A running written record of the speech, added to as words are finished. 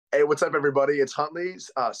Hey, what's up, everybody? It's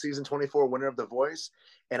Huntley's season 24 winner of The Voice,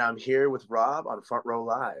 and I'm here with Rob on Front Row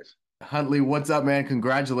Live. Huntley, what's up, man?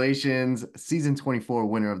 Congratulations. Season 24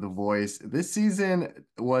 winner of The Voice. This season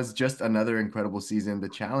was just another incredible season. The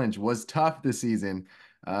challenge was tough this season,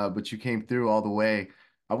 but you came through all the way.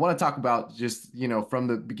 I want to talk about just, from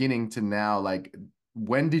the beginning to now, like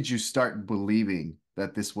when did you start believing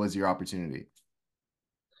that this was your opportunity?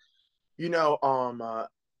 You know, um, uh,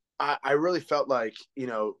 I really felt like,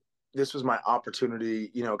 this was my opportunity,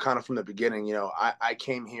 kind of from the beginning. I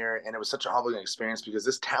came here and it was such a humbling experience because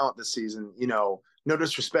this talent this season, no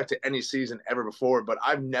disrespect to any season ever before, but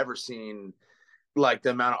I've never seen like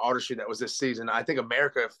the amount of artistry that was this season. I think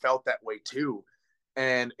America felt that way too.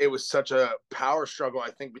 And it was such a power struggle,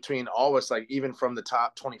 I think, between all of us, like even from the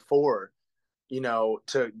top 24,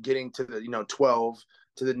 to getting to the, 12,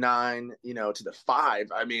 to the 9, to the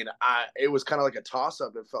 5. I mean, it was kind of like a toss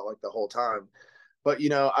up. It felt like the whole time. But,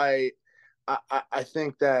 I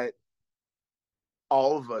think that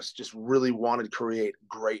all of us just really wanted to create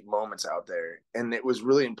great moments out there. And it was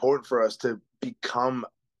really important for us to become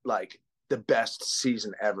like the best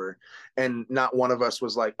season ever. And not one of us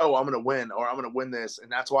was like, oh, I'm going to win or I'm going to win this.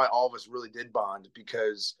 And that's why all of us really did bond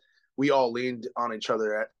because we all leaned on each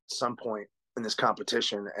other at some point in this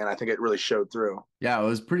competition. And I think it really showed through. Yeah, it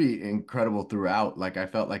was pretty incredible throughout. Like I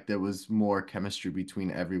felt like there was more chemistry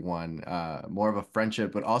between everyone, more of a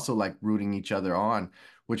friendship, but also like rooting each other on,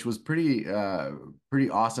 which was pretty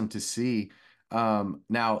awesome to see.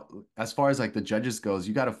 Now, as far as like the judges goes,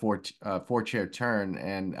 you got a four chair turn,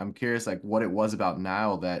 and I'm curious like what it was about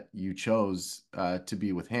Niall that you chose to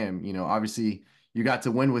be with him. Obviously you got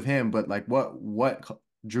to win with him, but like what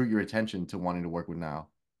drew your attention to wanting to work with Niall?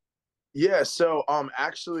 Yeah, so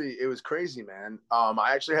actually it was crazy, man.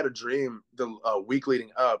 I actually had a dream the week leading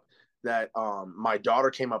up that my daughter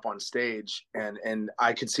came up on stage and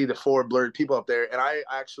I could see the four blurred people up there and I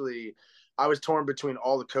was torn between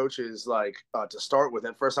all the coaches like to start with.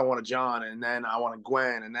 At first I wanted John and then I wanted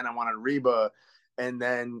Gwen and then I wanted Reba and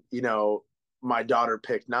then, my daughter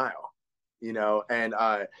picked Niall, and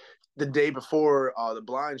the day before the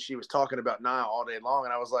blind she was talking about Niall all day long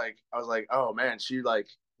and I was like, oh man, she like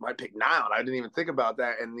might pick Niall. I didn't even think about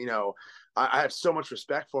that. And, I have so much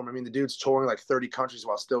respect for him. I mean, the dude's touring like 30 countries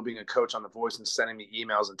while still being a coach on The Voice and sending me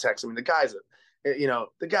emails and texts. I mean, the guy's a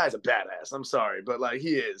badass. I'm sorry, but like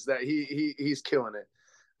he is that he's killing it.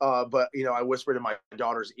 But I whispered in my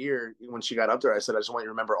daughter's ear when she got up there. I said, "I just want you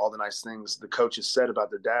to remember all the nice things the coaches said about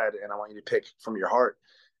their dad, and I want you to pick from your heart."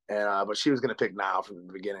 And but she was going to pick Niall from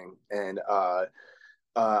the beginning, and I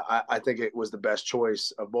think it was the best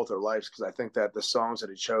choice of both their lives because I think that the songs that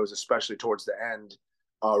he chose, especially towards the end,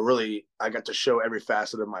 really I got to show every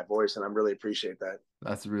facet of my voice, and I really appreciate that.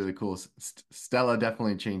 That's really cool. Stella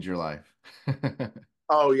definitely changed your life.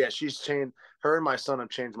 Oh yeah, she's changed. Her and my son have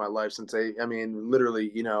changed my life since they. I mean,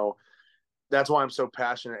 literally, that's why I'm so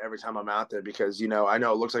passionate every time I'm out there because I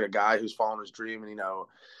know it looks like a guy who's following his dream, and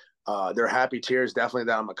they're happy tears definitely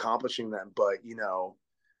that I'm accomplishing them, but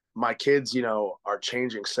my kids, are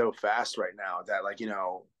changing so fast right now that like,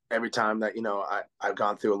 every time that, I've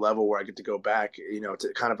gone through a level where I get to go back,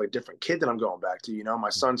 to kind of a different kid that I'm going back to, my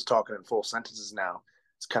son's talking in full sentences now.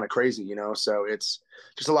 It's kind of crazy, so it's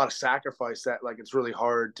just a lot of sacrifice that like it's really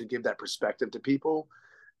hard to give that perspective to people.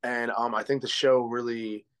 And I think the show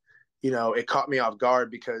really, it caught me off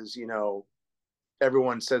guard because,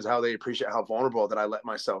 everyone says how they appreciate how vulnerable that I let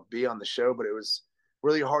myself be on the show, but it was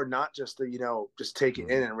really hard not just to, just take it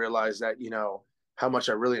in Mhm. and realize that, how much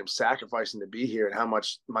I really am sacrificing to be here and how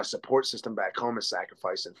much my support system back home is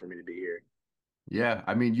sacrificing for me to be here. Yeah,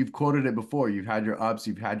 I mean, you've quoted it before. You've had your ups,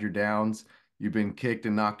 you've had your downs, you've been kicked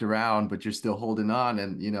and knocked around, but you're still holding on.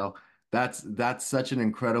 And that's such an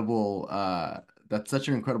incredible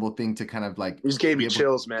thing to kind of like You just gave be me able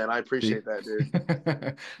chills, man. I to appreciate that,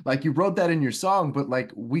 dude. like you wrote that in your song, but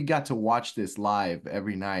like we got to watch this live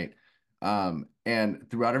every night. And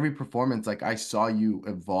throughout every performance, like I saw you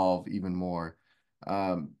evolve even more.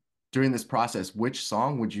 Um, during this process, which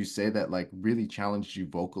song would you say that like really challenged you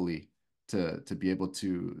vocally to be able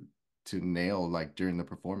to nail like during the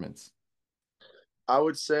performance? I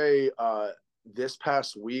would say this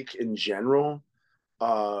past week in general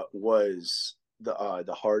was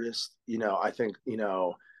the hardest. I think,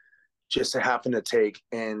 just to happen to take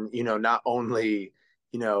in, not only,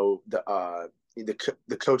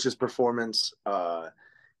 the coach's performance, a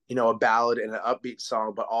ballad and an upbeat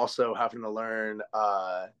song, but also having to learn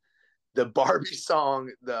the Barbie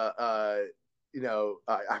song, I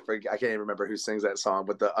forget, I can't even remember who sings that song,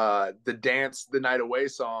 but the dance the night away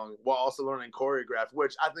song while also learning choreograph,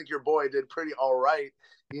 which I think your boy did pretty all right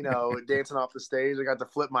dancing off the stage. I got to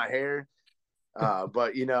flip my hair.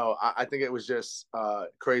 But I think it was just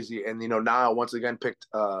crazy. And Niall once again picked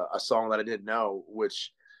a song that I didn't know,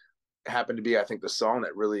 which happened to be, I think, the song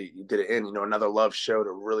that really did it in. Another love showed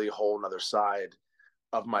a really whole another side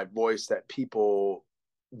of my voice that people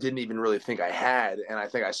didn't even really think I had, and I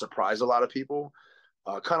think I surprised a lot of people.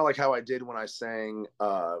 Kind of like how I did when I sang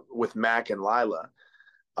with Mac and Lila,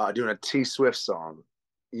 doing a T Swift song.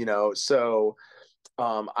 So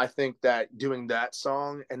I think that doing that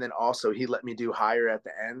song, and then also he let me do Higher at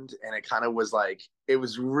the end, and it kind of was like it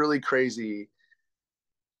was really crazy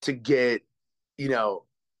to get, you know,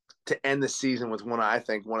 to end the season with I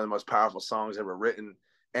think one of the most powerful songs ever written,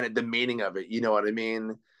 and the meaning of it. You know what I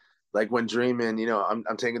mean? Like when dreaming,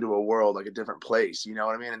 I'm taken to a world, like a different place. You know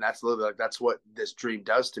what I mean? And that's literally like that's what this dream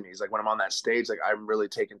does to me. Is like when I'm on that stage, like I'm really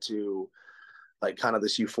taken to like kind of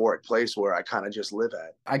this euphoric place where I kind of just live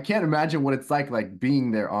at. I can't imagine what it's like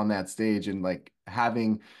being there on that stage and like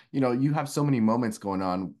having, you have so many moments going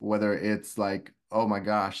on, whether it's like, oh my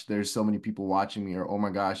gosh, there's so many people watching me, or oh my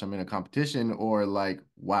gosh, I'm in a competition, or like,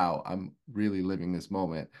 wow, I'm really living this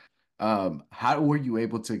moment. How were you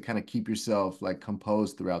able to kind of keep yourself like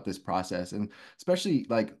composed throughout this process? And especially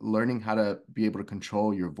like learning how to be able to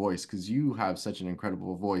control your voice, because you have such an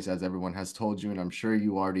incredible voice, as everyone has told you, and I'm sure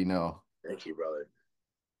you already know. Thank you, brother.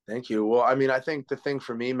 Thank you. Well, I mean, I think the thing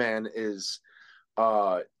for me, man, is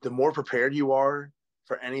the more prepared you are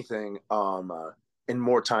for anything, and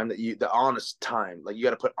more time the honest time, like you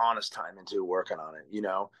got to put honest time into working on it,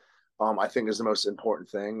 I think is the most important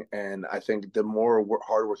thing. And I think the more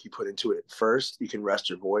hard work you put into it first, you can rest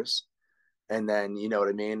your voice. And then, you know what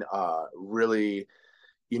I mean? Really,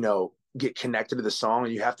 get connected to the song,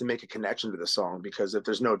 and you have to make a connection to the song, because if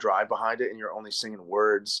there's no drive behind it and you're only singing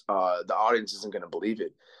words, the audience isn't going to believe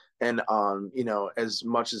it. And as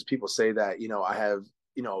much as people say that, I have,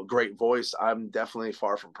 a great voice, I'm definitely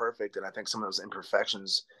far from perfect. And I think some of those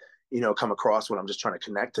imperfections, come across when I'm just trying to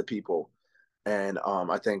connect to people. And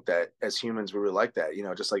I think that as humans, we really like that,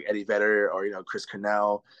 just like Eddie Vedder or, Chris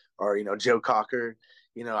Cornell or, Joe Cocker.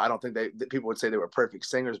 I don't think that people would say they were perfect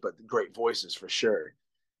singers, but great voices for sure.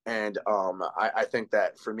 And I think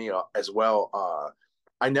that for me as well,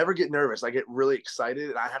 I never get nervous. I get really excited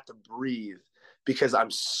and I have to breathe because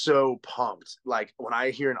I'm so pumped. Like when I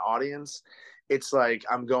hear an audience, it's like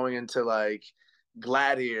I'm going into like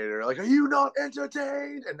Gladiator, like, are you not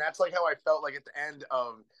entertained? And that's like how I felt like at the end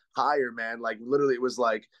of Higher, man. Like literally, it was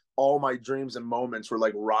like all my dreams and moments were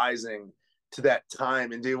like rising to that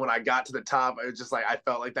time. And dude, when I got to the top, it was just like I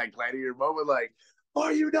felt like that Gladiator moment, like,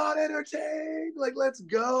 are you not entertained? Like, let's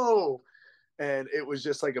go. And it was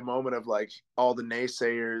just like a moment of like all the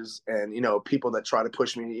naysayers and people that try to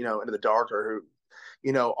push me into the dark, or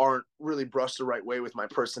who aren't really brushed the right way with my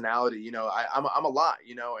personality. I'm a lot,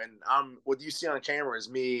 and I'm what you see on camera is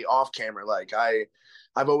me off camera. Like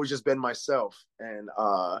I've always just been myself. And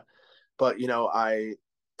but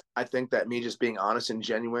I think that me just being honest and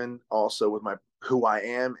genuine also with my who I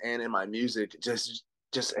am and in my music just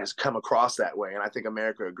has come across that way. And I think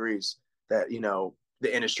America agrees that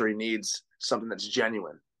the industry needs something that's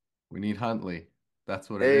genuine. We need Huntley. That's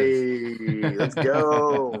what it is. Hey, let's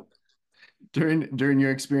go. During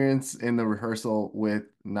your experience in the rehearsal with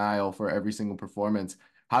Niall for every single performance,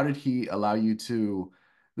 how did he allow you to,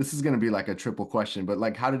 this is going to be like a triple question, but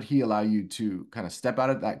like how did he allow you to kind of step out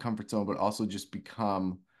of that comfort zone, but also just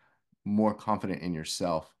become more confident in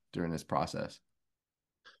yourself during this process?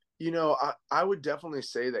 I would definitely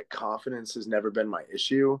say that confidence has never been my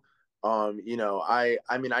issue. I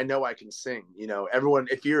mean, I know I can sing. Everyone,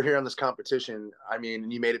 if you're here on this competition, I mean,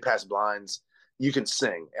 and you made it past blinds, you can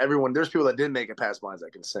sing. Everyone, there's people that didn't make it past blinds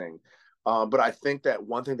that can sing. But I think that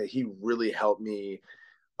one thing that he really helped me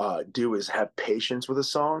do is have patience with a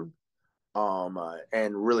song,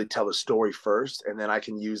 and really tell the story first, and then I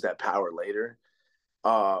can use that power later.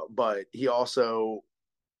 But he also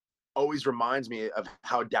always reminds me of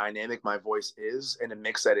how dynamic my voice is, and to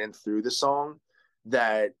mix that in through the song,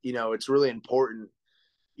 that it's really important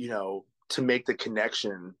to make the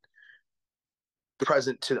connection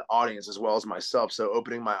present to the audience as well as myself. So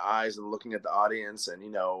opening my eyes and looking at the audience, and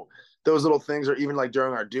those little things. Or even like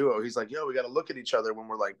during our duo, he's like, yo, we got to look at each other when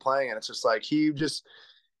we're like playing. And it's just like he just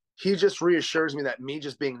reassures me that me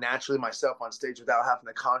just being naturally myself on stage without having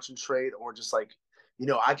to concentrate, or just like,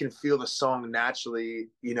 I can feel the song naturally,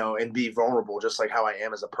 and be vulnerable just like how I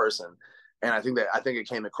am as a person. And I think it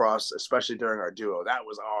came across, especially during our duo. That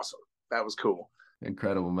was awesome. That was cool.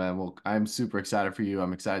 Incredible, man. Well, I'm super excited for you.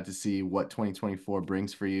 I'm excited to see what 2024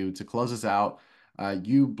 brings for you. To close us out,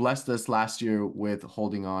 you blessed us last year with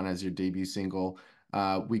Holding On as your debut single.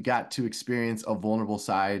 We got to experience a vulnerable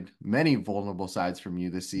side, many vulnerable sides from you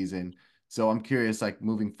this season. So I'm curious, like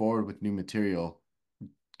moving forward with new material,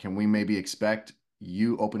 can we maybe expect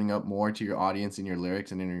you opening up more to your audience in your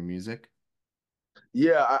lyrics and in your music?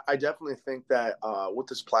 Yeah, I definitely think that with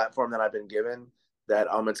this platform that I've been given, that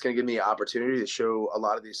it's going to give me an opportunity to show a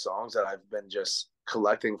lot of these songs that I've been just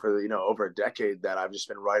collecting for over a decade, that I've just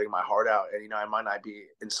been writing my heart out. And I might not be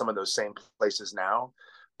in some of those same places now,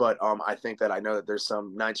 but I think that I know that there's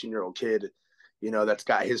some 19-year-old kid, that's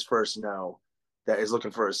got his first no, that is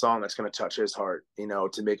looking for a song that's going to touch his heart,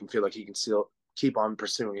 to make him feel like he can still keep on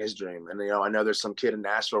pursuing his dream. And I know there's some kid in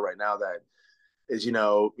Nashville right now that is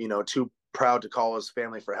too proud to call his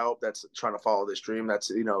family for help, that's trying to follow this dream, that's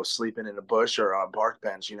sleeping in a bush or on a park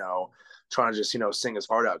bench, trying to just sing his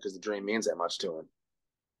heart out because the dream means that much to him.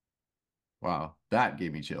 Wow, that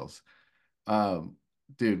gave me chills. Um,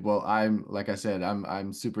 Dude, well, I'm like I said,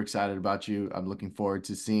 I'm super excited about you. I'm looking forward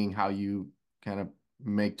to seeing how you kind of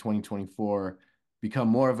make 2024 become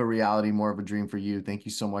more of a reality, more of a dream for you. Thank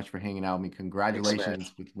you so much for hanging out with me. Thanks, man.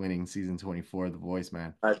 Congratulations with winning season 24 of The Voice,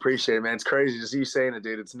 man. I appreciate it, man. It's crazy just you saying it,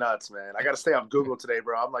 dude. It's nuts, man. I got to stay off Google today,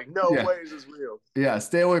 bro. I'm like, no Yeah. way is this real. Yeah,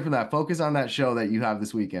 stay away from that. Focus on that show that you have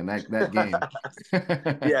this weekend, that game.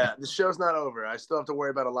 Yeah, the show's not over. I still have to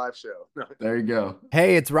worry about a live show. There you go.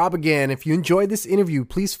 Hey, it's Rob again. If you enjoyed this interview,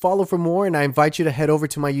 please follow for more, and I invite you to head over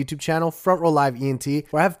to my YouTube channel, Front Row Live ENT,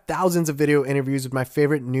 where I have thousands of video interviews with my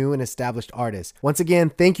favorite new and established artists. Once again,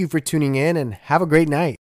 thank you for tuning in, and have a great night.